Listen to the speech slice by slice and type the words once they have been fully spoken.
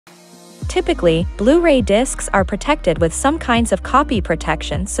Typically, Blu-ray discs are protected with some kinds of copy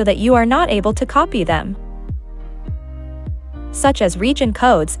protection so that you are not able to copy them, such as region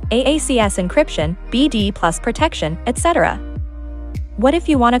codes, AACS encryption, BD plus protection, etc. What if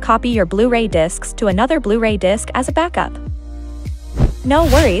you want to copy your Blu-ray discs to another Blu-ray disc as a backup? No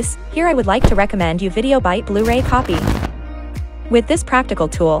worries, here I would like to recommend you VideoByte Blu-ray Copy. With this practical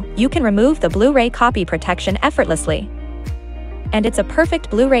tool, you can remove the Blu-ray copy protection effortlessly. And it's a perfect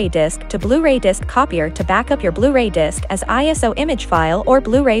Blu-ray disc to Blu-ray disc copier to back up your Blu-ray disc as ISO image file or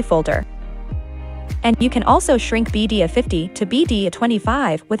Blu-ray folder. And you can also shrink BD of 50 to BD of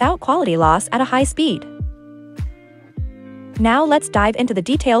 25 without quality loss at a high speed. Now let's dive into the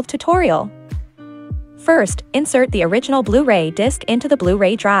detailed tutorial. First, insert the original Blu-ray disc into the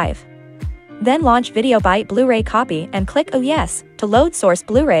Blu-ray drive. Then launch VideoByte Blu-ray Copy and click "Oh yes" to load source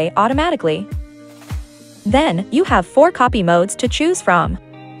Blu-ray automatically. Then, you have 4 copy modes to choose from.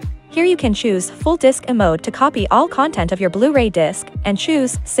 Here you can choose Full Disk mode to copy all content of your Blu-ray disc, and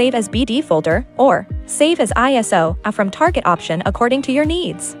choose Save as BD folder, or Save as ISO, from Target option according to your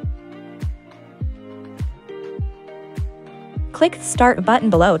needs. Click Start button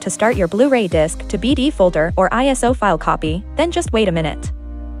below to start your Blu-ray disc to BD folder or ISO file copy, then just wait a minute.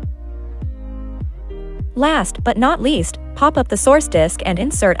 Last but not least, pop up the source disk and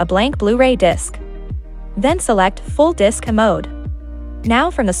insert a blank Blu-ray disc. Then select Full Disk mode.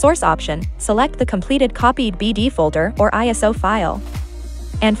 Now from the source option, select the completed copied BD folder or ISO file.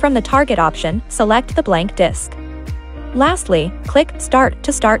 And from the target option, select the blank disk. Lastly, click Start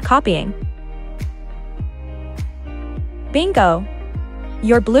to start copying. Bingo!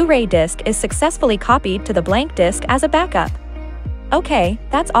 Your Blu-ray disc is successfully copied to the blank disc as a backup. Okay,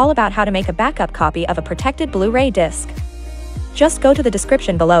 that's all about how to make a backup copy of a protected Blu-ray disc. Just go to the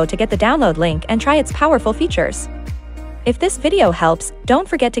description below to get the download link and try its powerful features. If this video helps, don't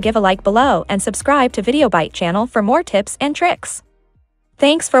forget to give a like below and subscribe to VideoByte channel for more tips and tricks.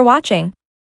 Thanks for watching.